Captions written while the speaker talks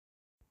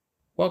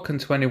Welcome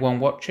to anyone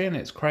watching,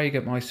 it's Craig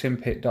at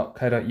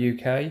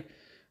mysimpit.co.uk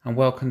and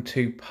welcome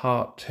to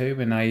part 2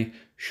 in a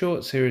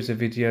short series of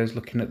videos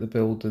looking at the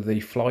build of the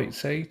flight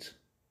seat.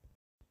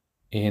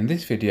 In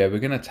this video we're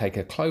going to take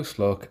a close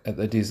look at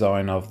the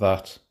design of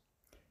that.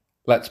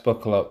 Let's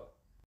buckle up.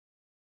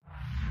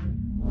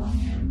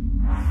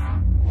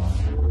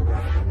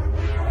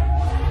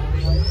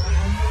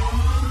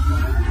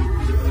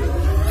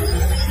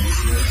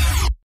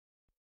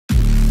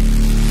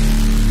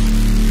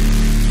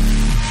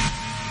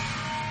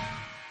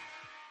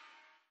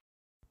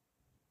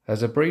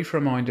 As a brief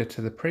reminder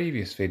to the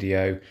previous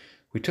video,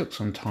 we took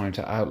some time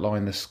to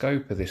outline the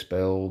scope of this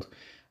build,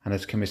 and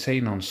as can be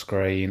seen on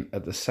screen,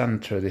 at the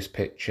centre of this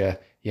picture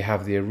you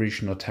have the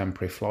original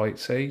temporary flight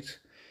seat,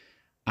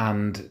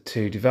 and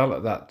to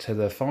develop that to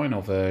the final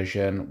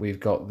version we've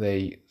got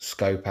the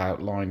scope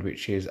outlined,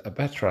 which is a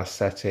better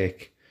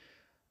aesthetic,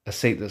 a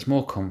seat that's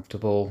more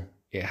comfortable,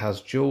 it has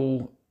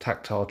dual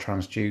tactile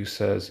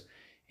transducers,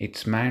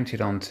 it's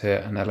mounted onto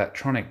an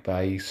electronic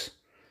base,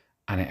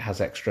 and it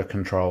has extra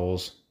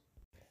controls.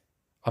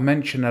 I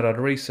mentioned that I'd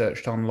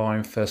researched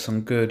online for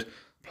some good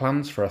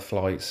plans for a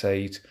flight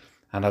seat,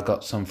 and I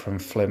got some from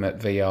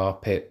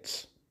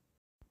flim.vrpits.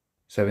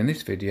 So in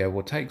this video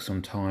we'll take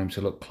some time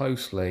to look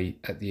closely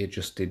at the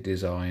adjusted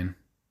design.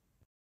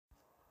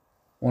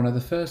 One of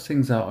the first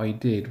things that I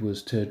did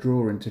was to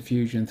draw into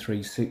Fusion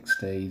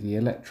 360 the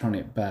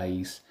electronic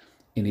base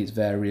in its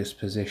various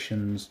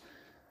positions.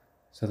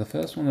 So the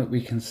first one that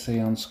we can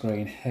see on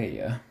screen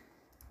here,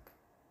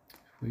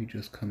 if we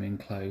just come in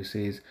close,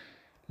 is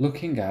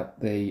looking at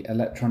the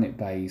electronic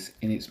base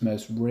in its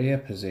most rear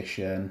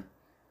position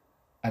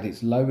at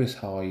its lowest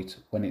height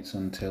when it's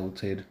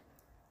untilted.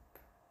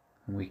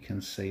 And we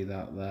can see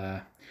that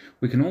there.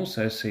 We can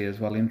also see as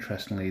well,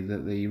 interestingly,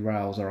 that the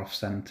rails are off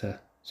centre.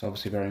 It's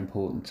obviously very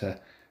important to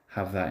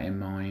have that in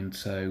mind,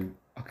 so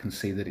I can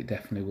see that it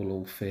definitely will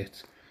all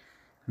fit.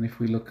 And if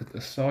we look at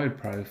the side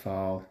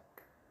profile,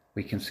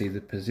 we can see the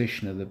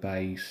position of the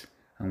base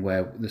and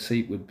where the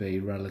seat would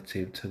be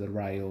relative to the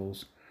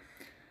rails.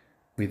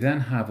 We then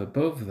have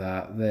above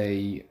that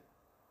the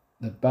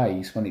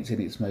base when it's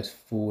in its most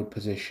forward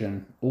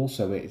position,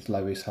 also at its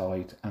lowest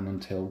height and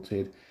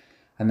untilted.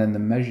 And then the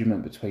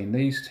measurement between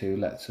these two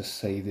lets us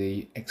see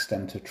the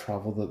extent of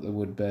travel that there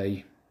would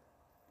be.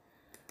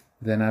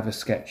 We then have a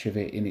sketch of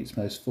it in its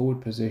most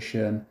forward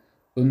position,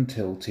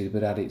 untilted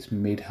but at its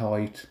mid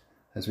height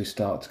as we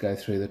start to go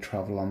through the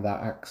travel on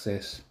that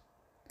axis.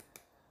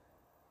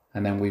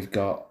 And then we've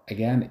got,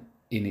 again,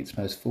 in its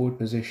most forward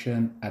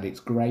position at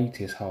its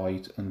greatest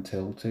height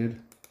untilted,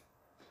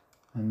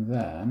 and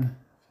then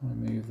if I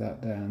move that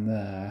down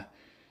there,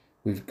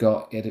 we've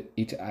got it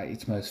at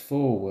its most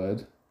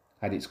forward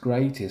at its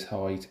greatest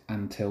height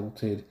and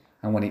tilted,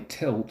 and when it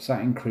tilts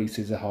that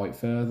increases the height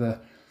further.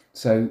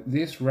 So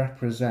this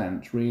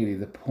represents really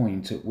the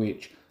point at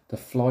which the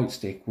flight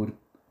stick would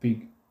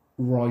be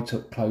right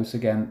up close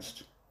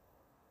against.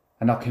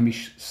 And I can be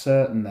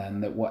certain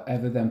then that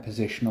whatever then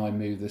position I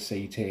move the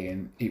seat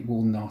in, it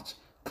will not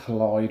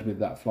collide with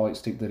that flight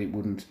stick, that it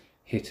wouldn't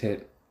hit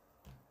it.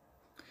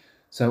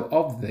 So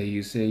of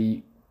these,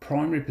 the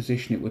primary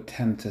position it would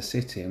tend to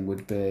sit in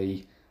would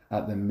be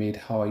at the mid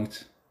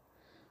height,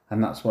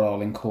 and that's what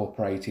I'll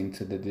incorporate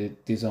into the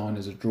design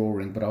as a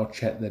drawing, but I'll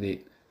check that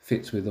it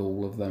fits with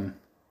all of them.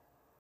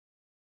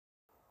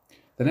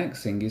 The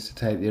next thing is to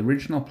take the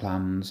original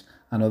plans,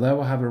 and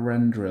although I have a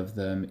render of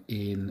them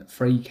in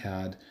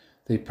FreeCAD,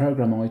 the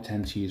program I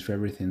tend to use for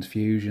everything's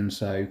Fusion,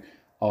 so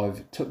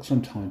I've took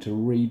some time to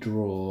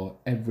redraw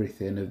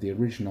everything of the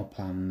original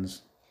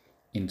plans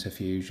into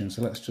Fusion.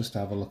 So let's just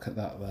have a look at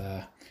that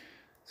there.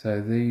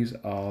 So these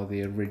are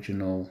the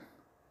original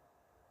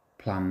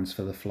plans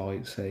for the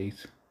flight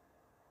seat.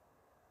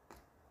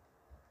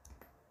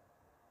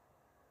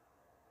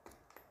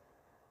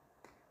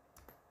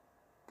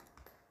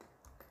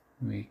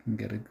 We can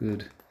get a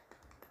good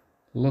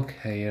look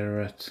here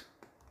at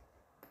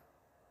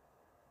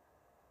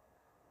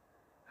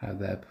how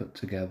they're put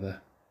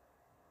together.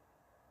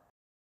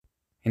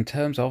 In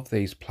terms of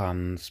these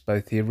plans,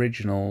 both the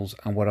originals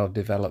and what I've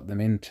developed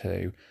them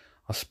into,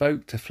 I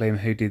spoke to Flim,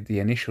 who did the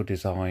initial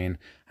design,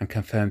 and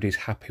confirmed he's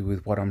happy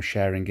with what I'm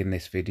sharing in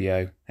this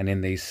video and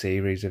in these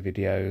series of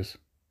videos.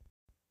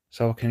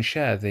 So I can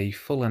share the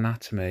full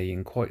anatomy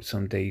in quite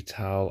some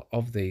detail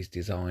of these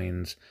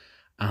designs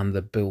and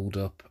the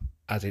build-up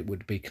as it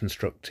would be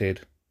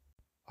constructed.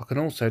 I can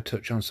also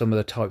touch on some of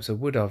the types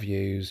of wood I've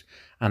used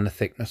and the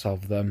thickness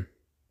of them.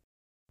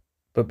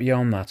 But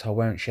beyond that, I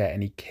won't share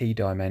any key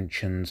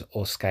dimensions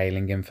or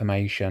scaling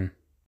information.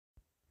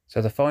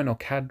 So the final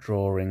CAD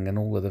drawing and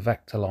all of the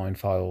vector line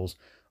files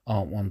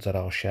aren't ones that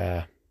I'll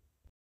share.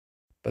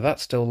 But that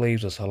still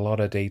leaves us a lot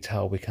of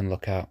detail we can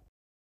look at.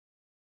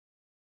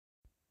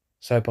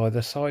 So by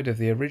the side of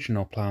the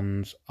original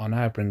plans, I'll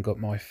now bring up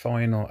my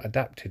final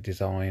adapted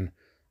design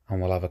and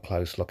we'll have a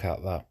close look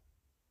at that.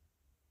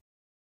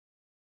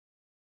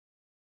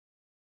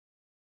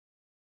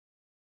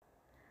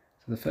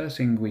 So the first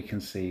thing we can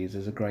see is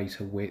there's a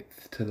greater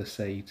width to the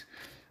seat,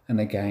 and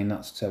again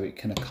that's so it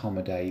can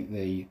accommodate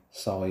the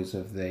size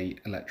of the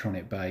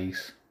electronic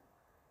base.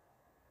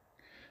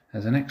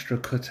 There's an extra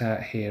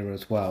cutout here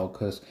as well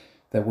because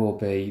there will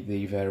be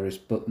the various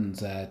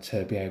buttons there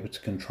to be able to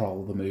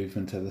control the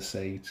movement of the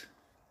seat.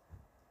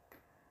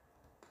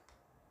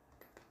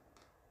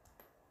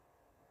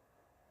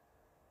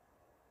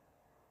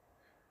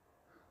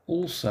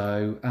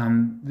 Also,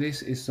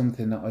 this is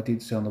something that I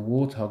did see on the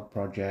Warthog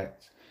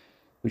project,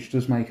 which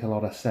does make a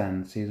lot of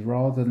sense, is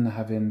rather than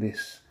having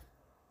this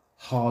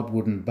hard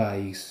wooden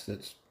base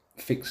that's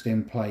fixed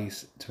in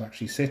place to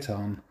actually sit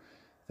on,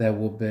 there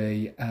will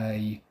be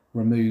a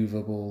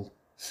removable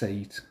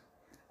seat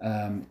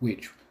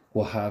which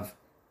will have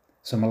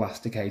some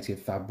elasticated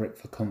fabric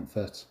for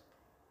comfort.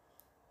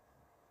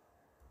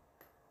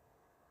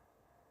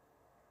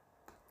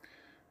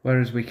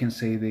 Whereas we can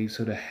see these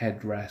sort of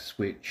headrests,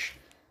 which,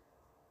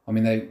 I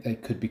mean, they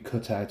could be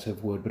cut out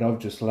of wood, but I've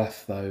just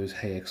left those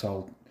here because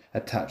I'll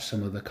attach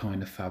some other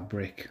kind of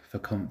fabric for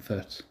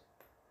comfort.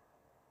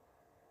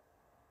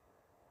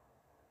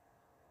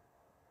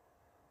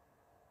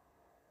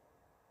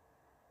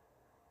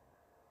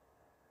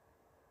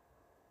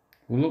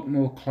 We'll look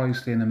more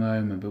closely in a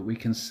moment, but we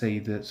can see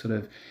that sort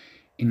of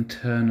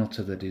internal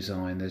to the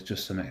design there's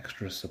just some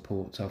extra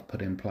supports I've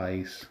put in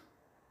place.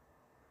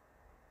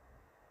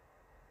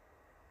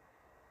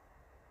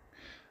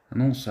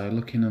 And also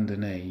looking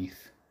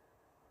underneath,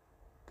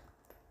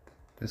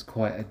 there's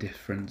quite a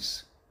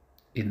difference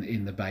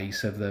in the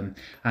base of them,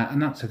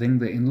 and that's the thing,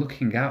 that in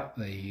looking at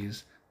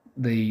these,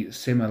 the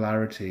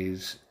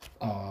similarities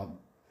are,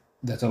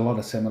 there's a lot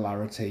of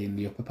similarity in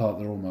the upper part,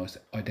 they're almost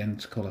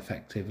identical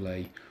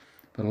effectively,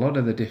 but a lot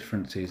of the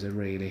differences are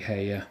really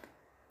here.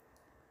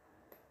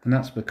 And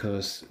that's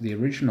because the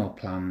original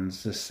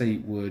plans, the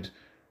seat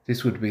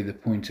this would be the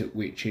point at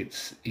which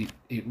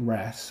it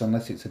rests,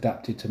 unless it's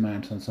adapted to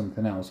mount on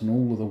something else, and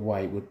all of the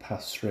weight would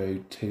pass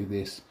through to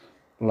this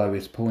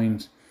lowest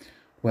point.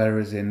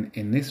 Whereas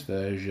in this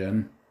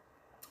version,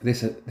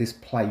 this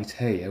plate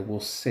here will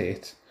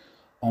sit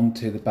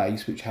onto the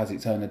base, which has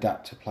its own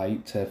adapter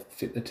plate to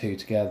fit the two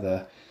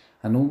together,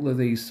 and all of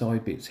these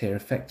side bits here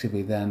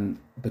effectively then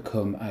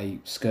become a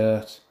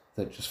skirt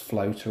that just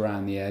float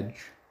around the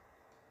edge.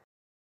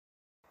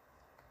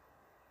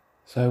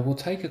 So we'll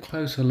take a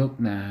closer look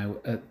now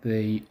at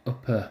the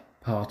upper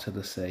part of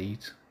the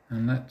seat,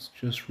 and let's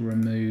just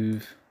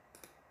remove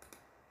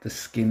the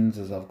skins,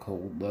 as I've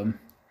called them,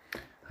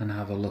 and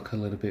have a look a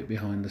little bit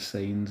behind the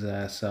scenes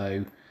there.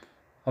 So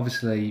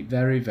obviously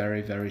very,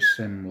 very, very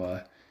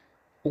similar.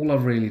 All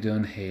I've really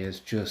done here is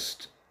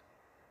just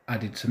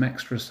added some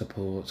extra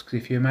supports,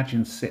 because if you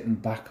imagine sitting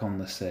back on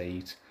the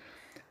seat,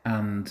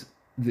 and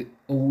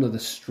all of the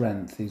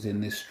strength is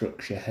in this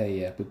structure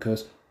here,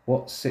 because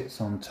what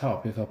sits on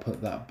top, if I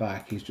put that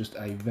back, is just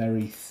a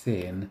very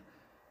thin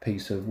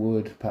piece of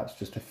wood, perhaps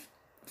just a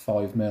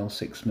 5mm,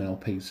 6mm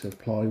piece of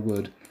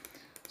plywood.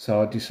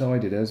 So I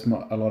decided, as a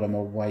lot of my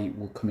weight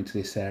will come into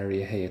this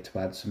area here, to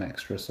add some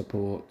extra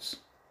supports.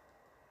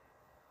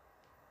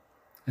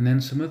 And then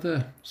some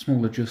other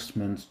small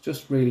adjustments,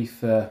 just really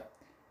for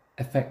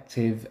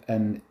effective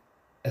and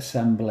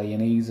assembly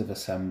and ease of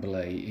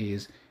assembly,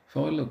 is if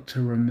I look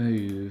to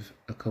remove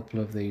a couple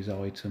of these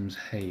items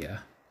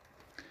here,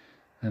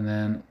 and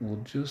then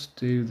we'll just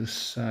do the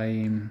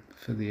same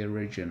for the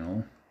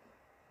original.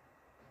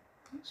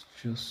 Let's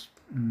just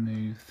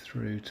move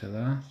through to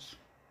that.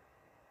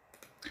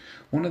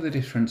 One of the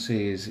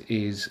differences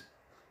is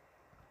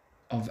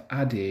I've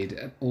added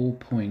at all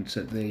points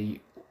that the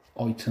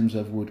items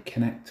of wood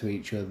connect to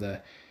each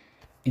other,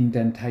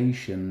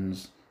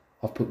 indentations.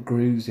 I've put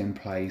grooves in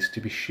place to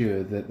be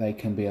sure that they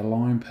can be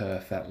aligned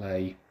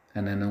perfectly,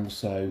 and then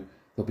also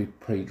there'll be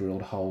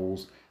pre-drilled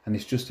holes, and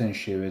this just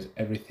ensures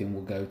everything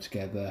will go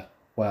together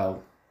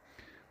well.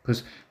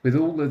 Because with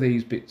all of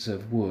these bits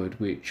of wood,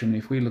 which, I mean,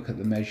 if we look at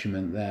the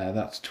measurement there,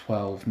 that's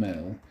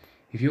 12mm.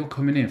 If you're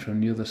coming in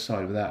from the other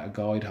side without a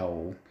guide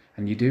hole,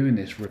 and you're doing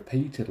this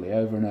repeatedly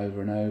over and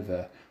over and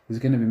over, there's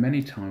going to be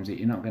many times that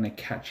you're not going to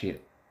catch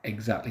it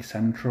exactly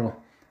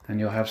central, and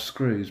you'll have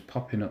screws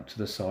popping up to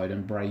the side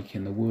and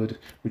breaking the wood,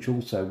 which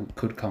also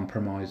could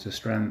compromise the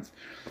strength.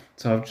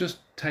 So I've just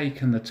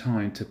taken the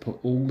time to put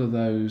all of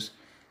those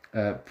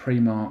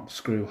pre-marked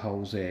screw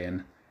holes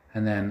in,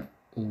 and then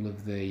all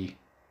of the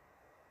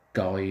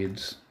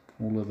guides,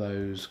 all of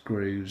those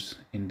grooves,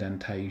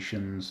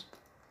 indentations.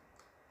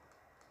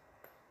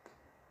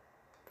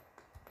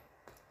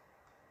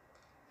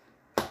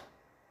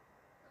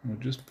 We'll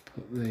just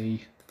put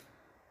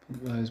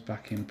those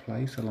back in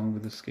place along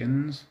with the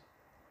skins.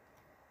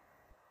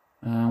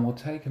 And we'll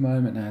take a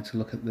moment now to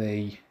look at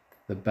the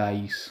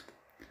base.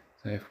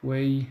 So if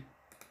we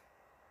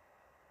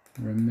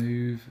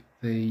remove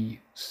the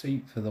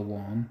seat for the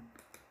one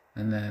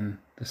and then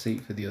the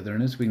seat for the other,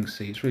 and as we can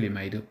see, it's really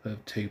made up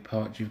of two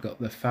parts. You've got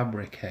the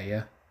fabric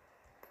here,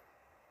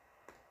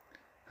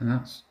 and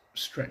that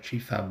stretchy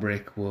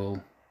fabric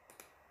will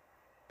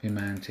be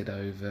mounted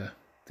over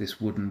this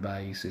wooden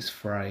base, this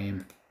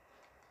frame,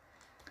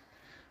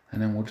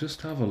 and then we'll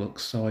just have a look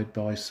side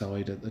by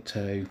side at the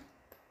two.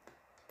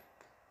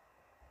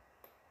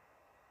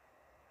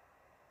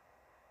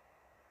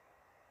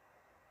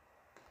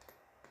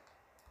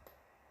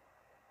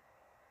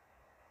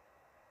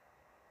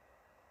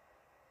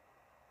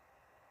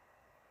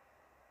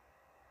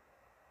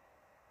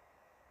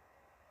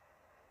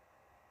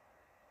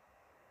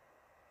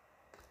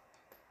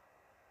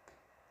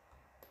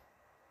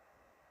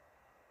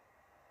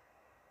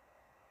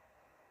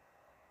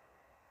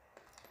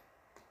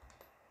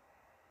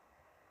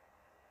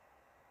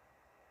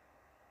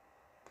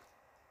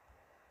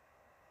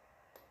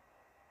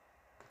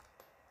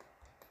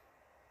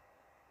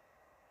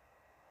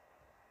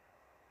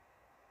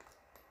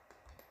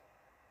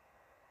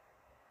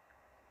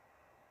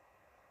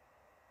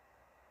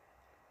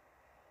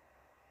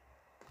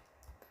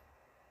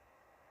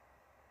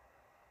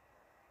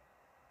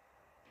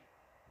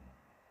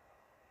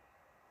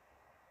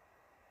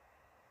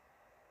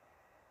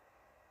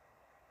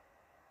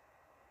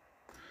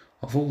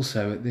 I've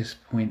also at this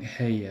point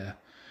here,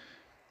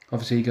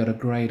 obviously you've got a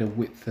greater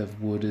width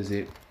of wood as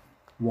it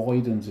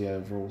widens the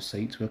overall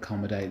seat to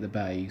accommodate the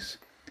base,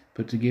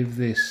 but to give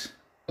this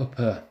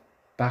upper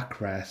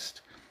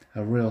backrest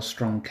a real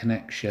strong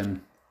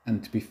connection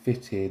and to be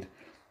fitted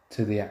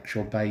to the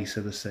actual base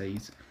of the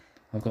seat,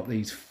 I've got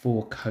these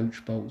 4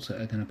 coach bolts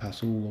that are going to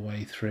pass all the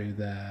way through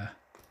there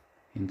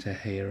into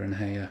here and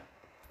here.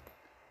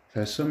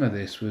 So some of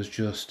this was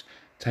just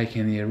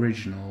taking the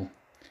original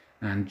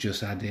and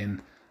just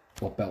adding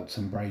belts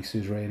and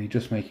braces, really,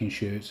 just making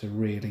sure it's a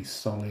really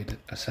solid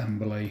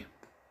assembly.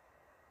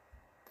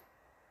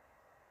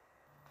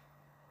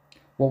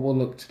 What we'll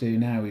look to do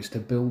now is to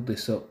build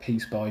this up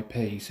piece by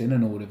piece in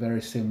an order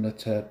very similar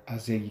to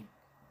as the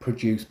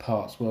produced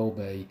parts will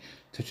be,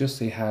 to just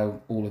see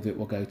how all of it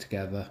will go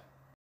together.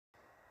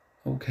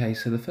 Okay,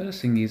 so the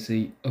first thing is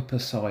the upper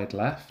side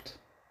left.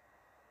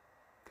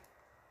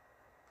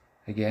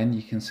 Again,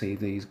 you can see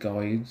these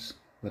guides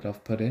that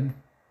I've put in.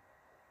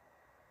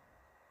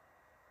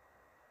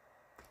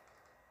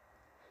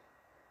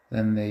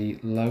 Then the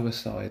lower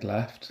side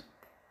left,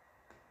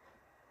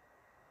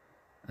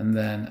 and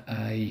then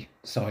a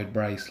side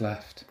brace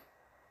left.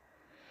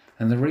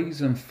 And the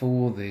reason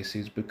for this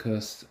is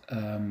because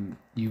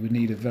you would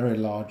need a very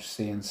large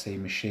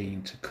CNC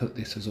machine to cut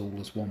this as all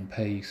as one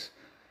piece.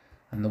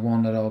 And the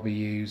one that I'll be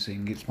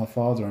using, it's my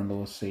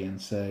father-in-law's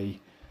CNC,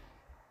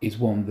 is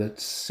one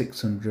that's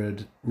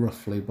 600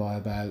 roughly by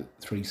about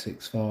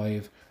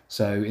 365.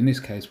 So in this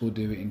case we'll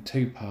do it in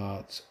 2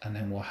 parts, and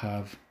then we'll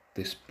have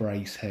this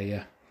brace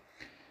here.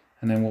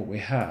 And then what we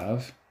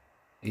have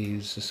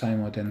is the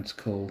same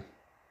identical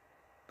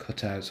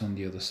cutouts on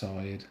the other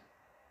side.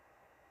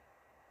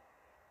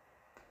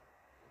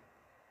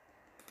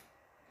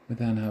 We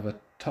then have a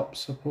top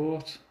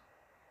support,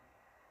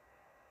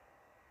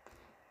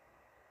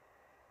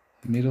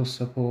 a middle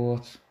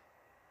support,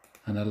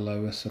 and a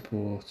lower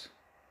support.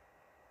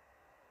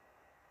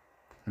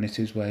 And this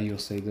is where you'll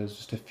see there's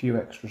just a few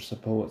extra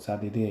supports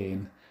added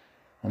in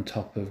on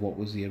top of what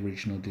was the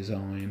original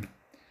design.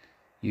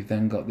 You've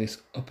then got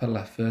this upper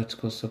left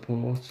vertical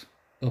support,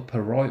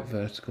 upper right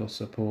vertical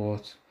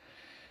support,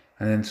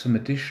 and then some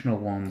additional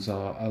ones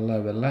are a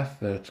lower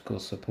left vertical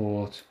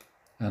support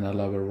and a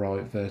lower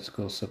right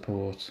vertical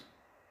support.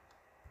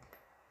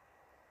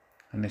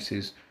 And this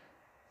is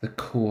the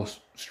core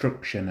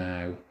structure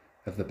now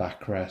of the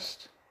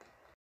backrest.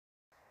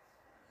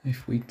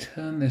 If we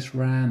turn this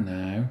round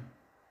now,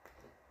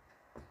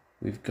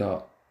 we've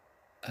got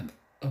an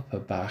upper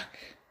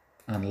back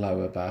and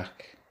lower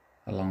back,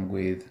 along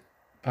with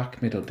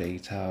back middle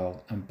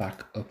detail and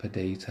back upper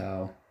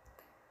detail.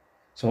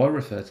 So I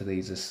refer to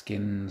these as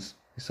skins.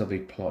 This will be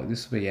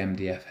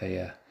MDF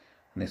here,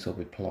 and this will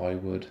be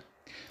plywood.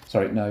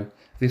 Sorry, no,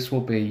 this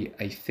will be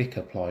a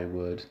thicker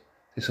plywood,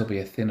 this will be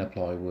a thinner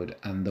plywood,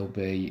 and there'll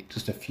be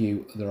just a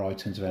few other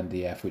items of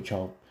MDF which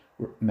I'll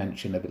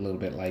mention a little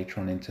bit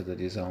later on into the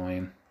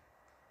design.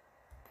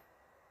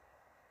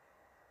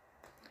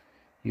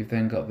 You've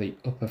then got the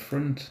upper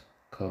front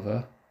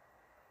cover,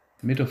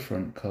 middle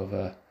front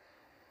cover,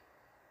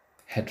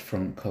 head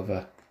front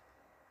cover.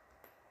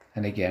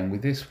 And again,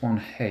 with this one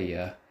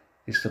here,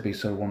 this will be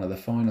sort of one of the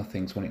final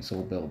things when it's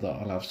all built, that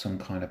I'll have some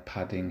kind of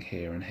padding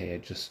here and here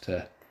just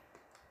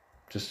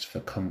for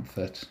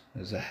comfort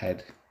as the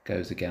head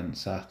goes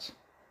against that.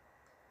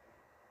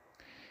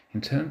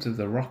 In terms of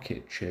the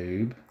rocket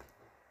tube,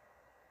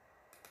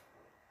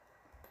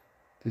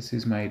 this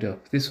is made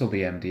up, this will be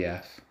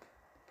MDF,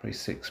 probably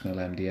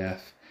 6mm MDF,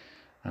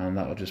 and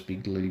that will just be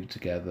glued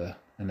together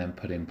and then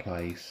put in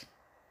place.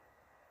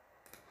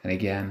 And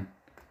again,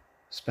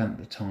 spent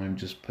the time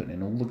just putting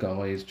in all the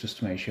guides just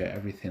to make sure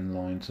everything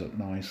lines up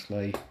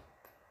nicely.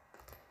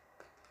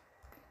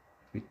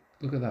 If we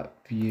look at that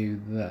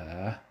view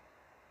there,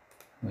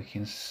 we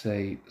can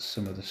see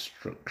some of the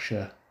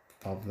structure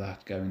of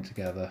that going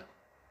together.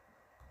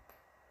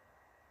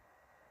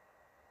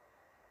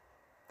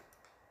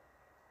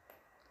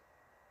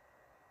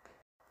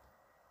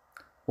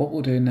 What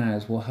we'll do now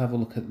is we'll have a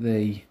look at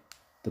the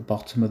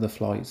bottom of the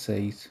flight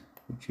seat,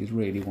 which is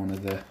really one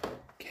of the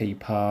key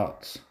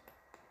parts.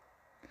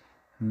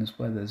 And that's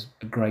where there's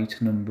a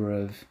great number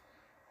of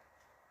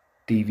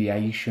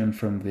deviation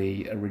from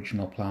the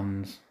original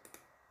plans.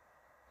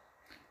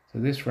 So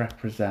this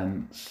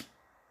represents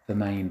the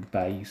main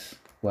base,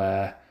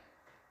 where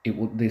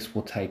this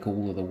will take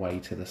all of the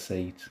weight of the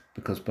seat,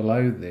 because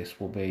below this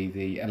will be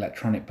the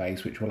electronic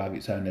base, which will have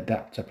its own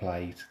adapter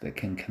plate that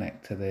can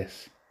connect to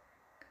this.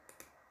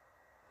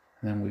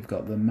 And then we've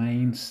got the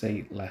main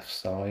seat left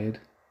side,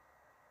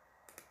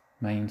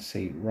 main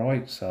seat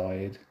right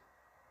side.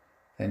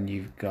 Then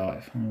you've got,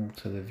 if I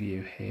alter the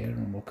view here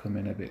and we'll come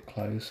in a bit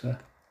closer,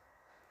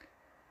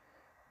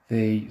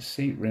 the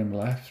seat rim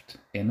left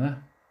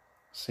inner,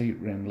 seat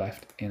rim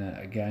left inner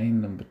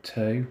again, number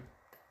 2,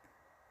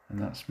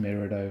 and that's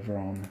mirrored over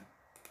on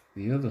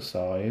the other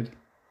side.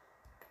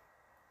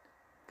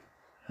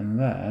 And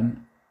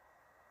then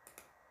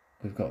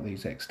we've got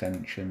these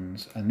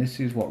extensions, and this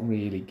is what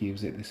really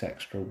gives it this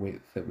extra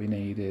width that we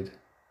needed.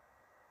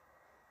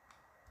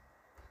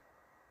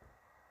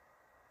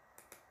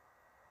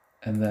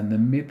 And then the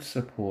mid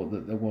support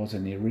that there was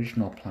in the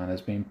original plan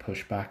has been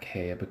pushed back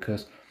here,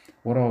 because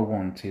what I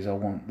want is I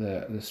want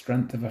the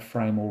strength of a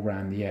frame all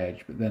around the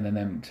edge, but then an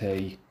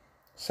empty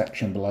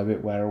section below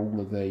it where all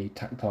of the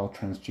tactile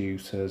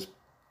transducers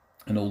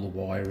and all the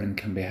wiring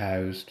can be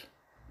housed.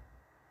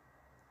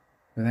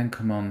 We then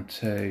come on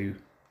to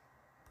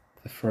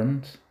the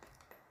front,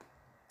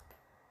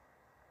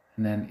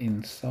 and then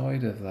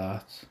inside of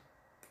that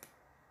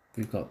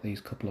we've got these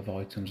couple of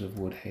items of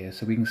wood here,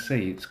 so we can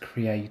see it's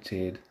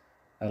created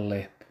a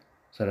lip,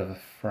 sort of a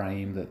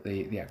frame that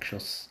the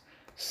actual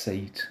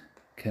seat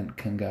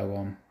can go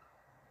on.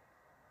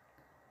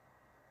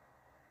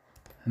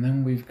 And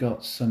then we've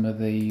got some of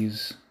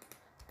these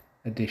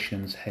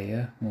additions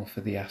here, more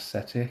for the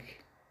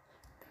aesthetic.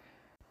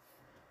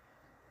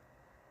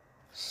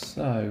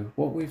 So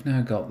what we've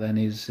now got then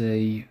is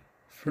the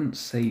front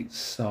seat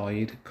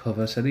side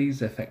cover. So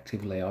these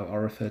effectively, I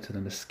refer to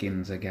them as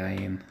skins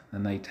again,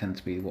 and they tend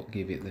to be what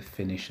give it the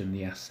finish and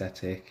the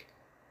aesthetic.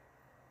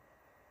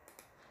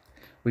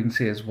 We can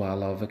see as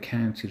well I've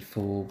accounted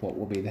for what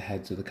will be the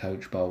heads of the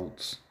coach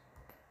bolts.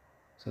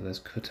 So there's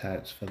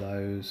cutouts for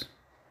those.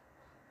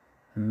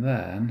 And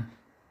then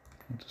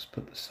I'll just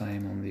put the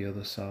same on the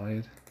other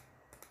side.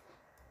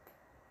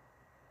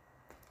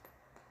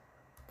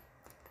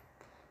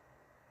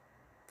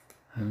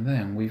 And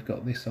then we've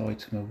got this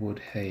item of wood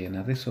here.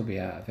 Now this will be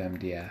out of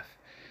MDF.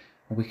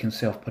 And we can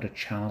see I've put a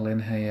channel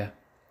in here.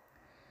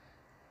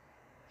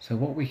 So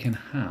what we can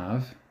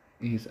have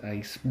is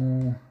a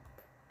small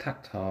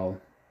tactile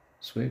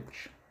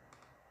switch.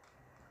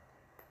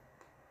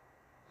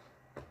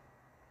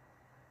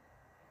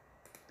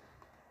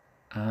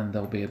 And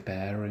there'll be a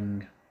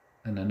bearing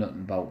and a nut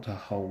and bolt to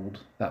hold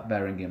that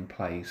bearing in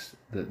place,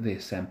 that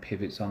this then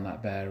pivots on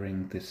that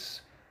bearing,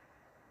 this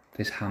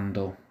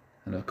handle,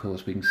 and of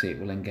course we can see it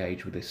will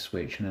engage with this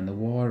switch, and then the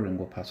wiring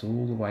will pass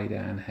all the way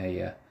down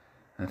here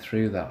and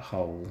through that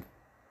hole,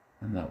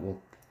 and that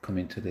will come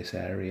into this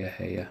area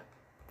here.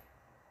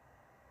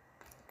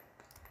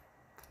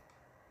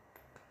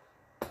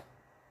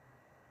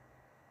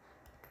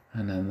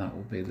 And then that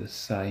will be the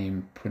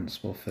same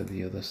principle for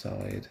the other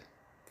side.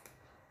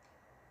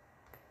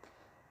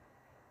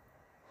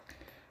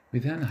 We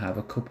then have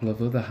a couple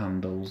of other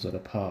handles that are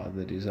part of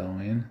the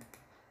design.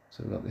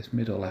 So we've got this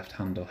middle left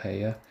handle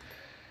here,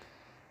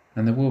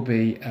 and there will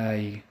be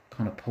a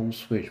kind of pull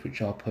switch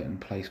which I'll put in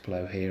place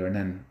below here, and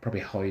then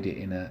probably hide it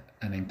in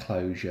an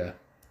enclosure.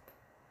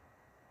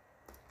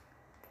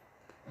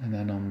 And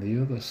then on the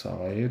other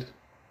side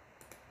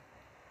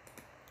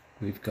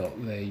we've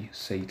got the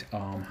seat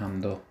arm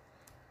handle,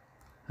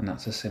 and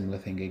that's a similar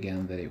thing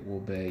again, that it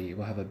will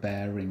have a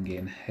bearing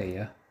in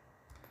here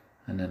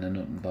and then a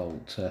nut and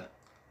bolt to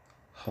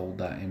hold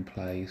that in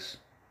place.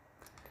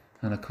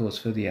 And of course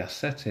for the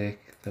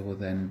aesthetic there will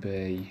then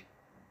be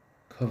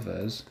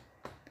covers,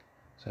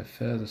 so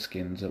further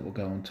skins that will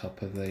go on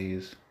top of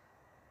these.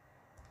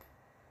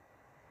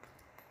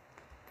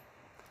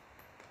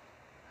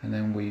 And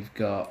then we've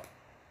got,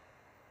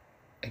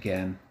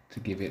 again, to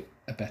give it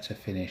a better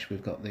finish,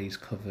 we've got these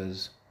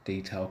covers,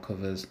 detail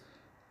covers,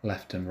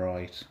 left and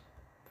right.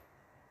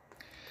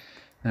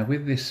 Now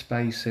with this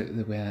space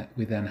that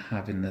we then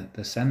have in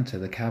the centre,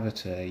 the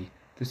cavity,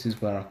 this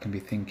is where I can be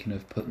thinking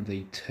of putting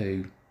the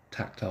two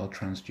tactile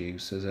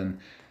transducers, and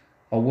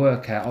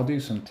I'll do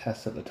some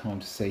tests at the time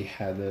to see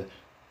how to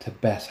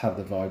best have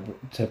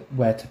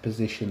where to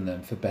position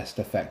them for best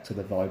effect of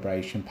the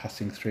vibration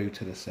passing through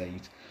to the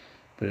seat,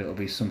 but it'll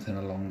be something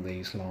along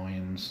these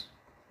lines.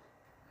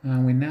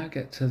 And we now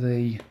get to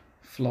the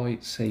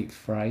flight seat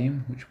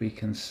frame, which we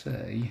can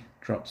see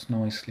drops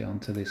nicely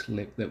onto this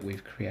lip that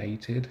we've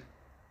created.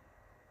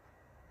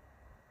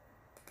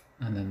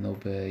 And then there'll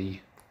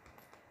be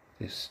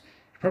this,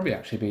 probably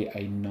actually be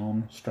a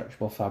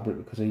non-stretchable fabric,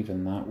 because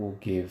even that will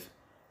give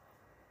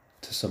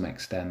to some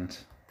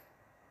extent.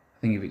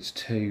 I think if it's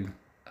too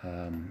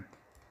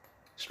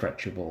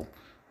stretchable,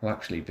 will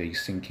actually be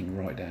sinking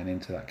right down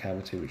into that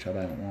cavity, which I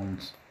don't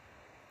want.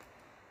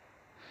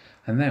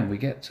 And then we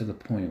get to the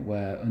point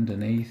where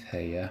underneath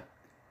here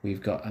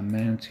we've got a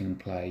mounting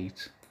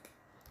plate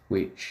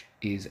which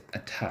is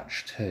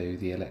attached to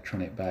the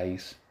electronic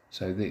base.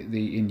 So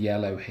the in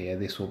yellow here,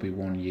 this will be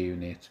one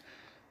unit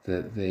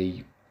that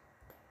the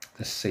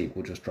seat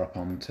will just drop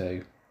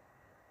onto,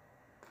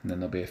 and then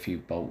there'll be a few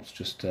bolts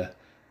just to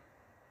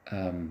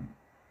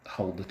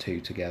hold the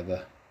two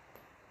together.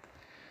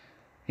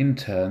 In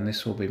turn,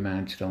 this will be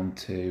mounted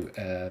onto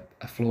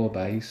a floor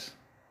base.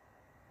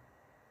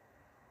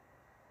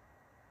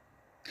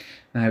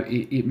 Now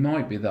it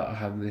might be that I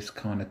have this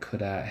kind of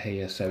cut out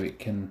here so it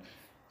can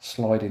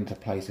slide into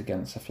place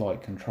against the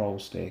flight control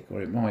stick,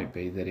 or it might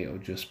be that it'll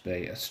just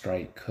be a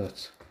straight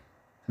cut,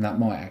 and that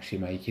might actually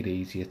make it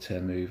easier to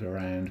move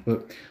around.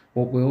 But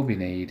what will be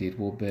needed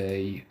will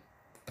be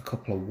a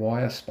couple of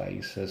wire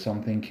spacers.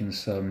 I'm thinking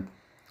some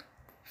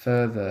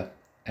further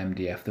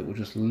MDF that will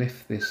just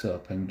lift this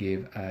up and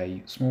give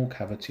a small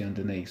cavity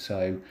underneath,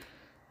 so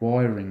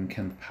wiring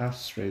can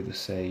pass through the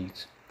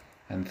seat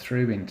and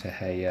through into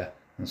here,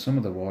 and some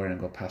of the wiring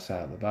will pass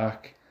out the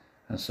back,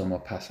 and some will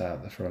pass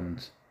out the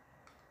front.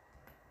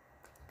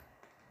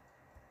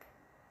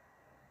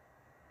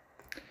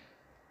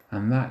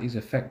 And that is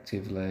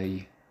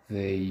effectively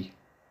the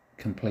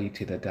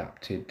completed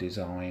adapted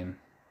design.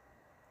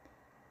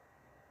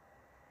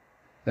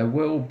 There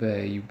will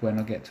be, when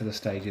I get to the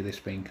stage of this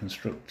being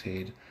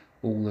constructed,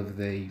 all of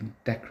the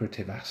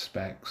decorative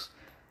aspects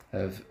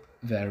of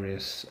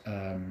various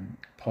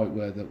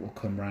pipework that will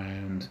come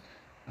round.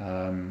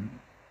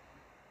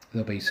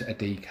 There'll be a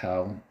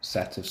decal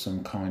set of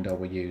some kind I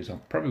will use. I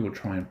probably will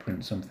try and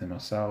print something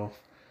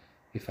myself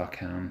if I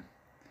can.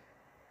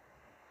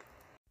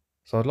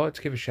 So I'd like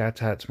to give a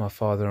shout out to my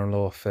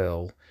father-in-law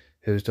Phil,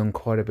 who's done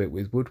quite a bit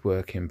with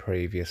woodworking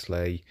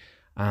previously,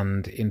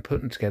 and in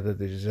putting together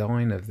the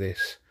design of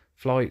this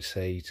flight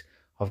seat,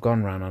 I've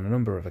gone around on a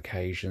number of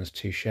occasions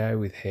to share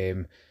with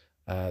him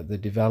the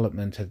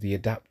development of the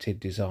adapted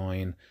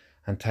design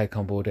and take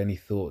on board any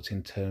thoughts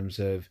in terms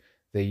of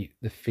the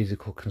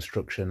physical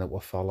construction that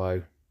will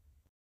follow.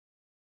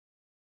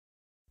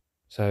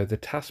 So the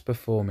task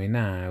before me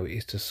now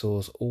is to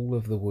source all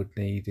of the wood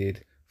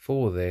needed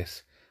for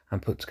this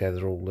and put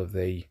together all of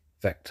the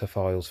vector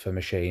files for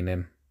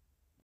machining.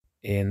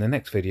 In the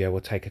next video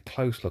we'll take a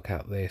close look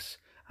at this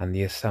and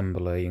the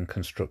assembly and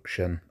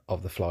construction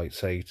of the flight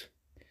seat.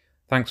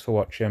 Thanks for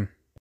watching.